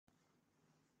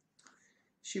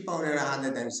Shipowner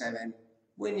 107,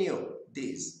 we knew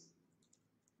these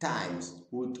times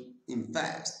would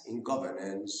invest in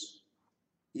governance,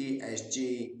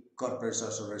 ESG, corporate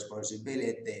social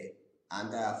responsibility,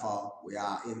 and therefore we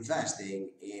are investing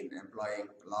in employing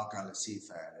local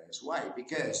seafarers. Why?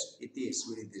 Because it is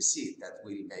really the seed that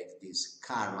will make this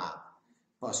karma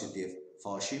positive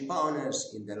for ship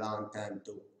owners in the long term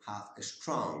to have a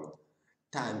strong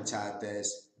time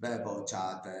charters, bareboat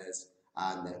charters,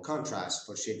 and contracts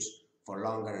for ships for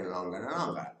longer and longer and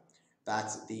longer.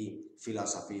 That's the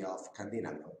philosophy of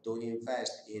Candina Group, to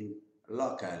invest in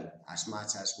local as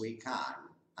much as we can.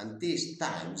 And these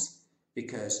times,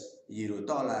 because euro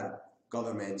dollar,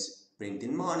 governments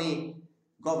printing money,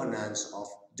 governance of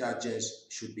judges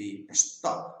should be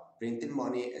stop printing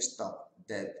money, stop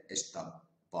debt, stop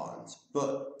bonds.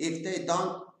 But if they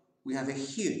don't, we have a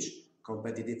huge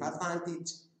competitive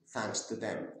advantage thanks to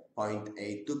them. Point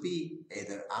A to B,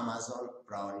 either Amazon,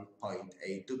 probably point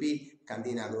A to B,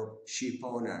 Candina Group, ship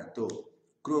owner to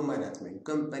crew management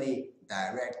company,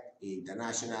 direct,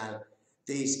 international.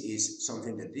 This is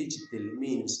something that digital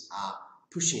means are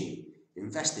pushing,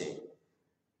 investing,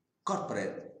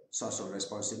 corporate social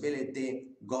responsibility,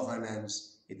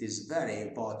 governance. It is very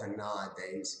important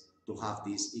nowadays to have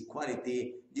this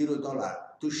equality euro-dollar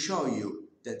to show you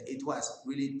that it was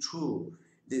really true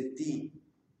that the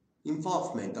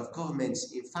involvement of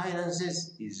governments in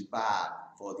finances is bad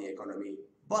for the economy,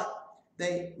 but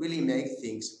they really make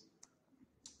things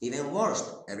even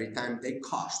worse every time they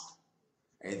cost,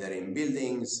 either in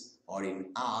buildings or in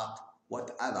art,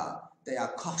 whatever. They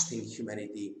are costing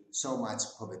humanity so much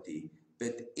poverty.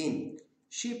 But in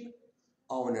ship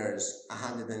owners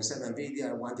 107 video,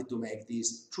 I wanted to make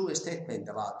this true statement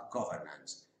about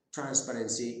governance.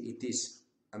 Transparency, it is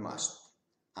a must.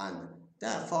 And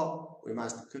therefore, we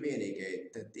must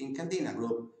communicate that in Candina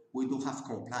Group, we do have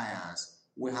compliance.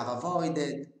 We have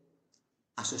avoided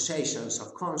associations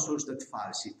of consuls that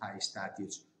falsify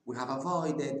statutes. We have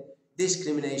avoided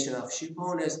discrimination of ship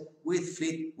owners with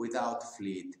fleet, without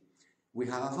fleet. We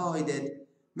have avoided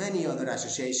many other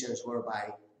associations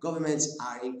whereby governments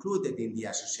are included in the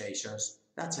associations.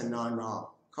 That's a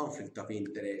no-no conflict of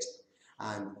interest.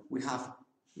 And we have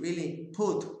really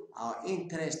put our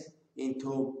interest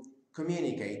into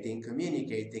communicating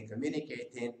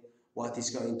what is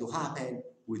going to happen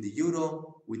with the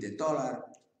euro, with the dollar,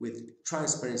 with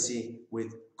transparency,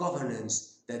 with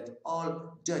governance, that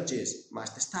all judges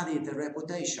must study their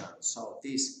reputation. So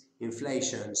these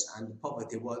inflations and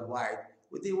poverty worldwide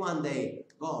will be one day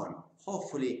gone,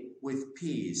 hopefully with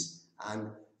peace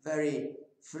and very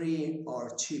free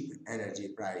or cheap energy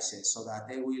prices, so that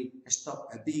they will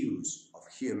stop abuse of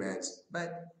humans.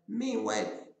 But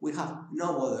meanwhile, we have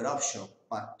no other option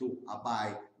but to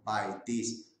abide by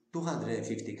these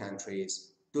 250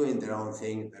 countries doing their own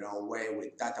thing, their own way,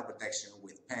 with data protection,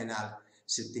 with penal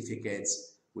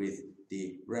certificates, with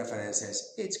the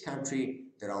references, each country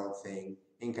their own thing.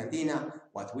 In Candina,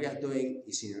 what we are doing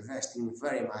is investing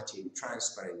very much in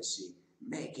transparency,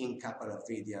 making a couple of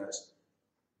videos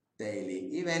daily,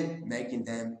 even making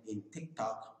them in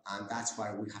TikTok, and that's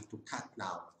why we have to cut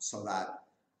now. So that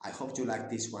I hope you like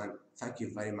this one. Thank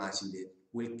you very much indeed.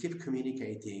 We'll keep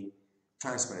communicating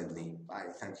transparently.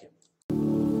 Bye. Thank you.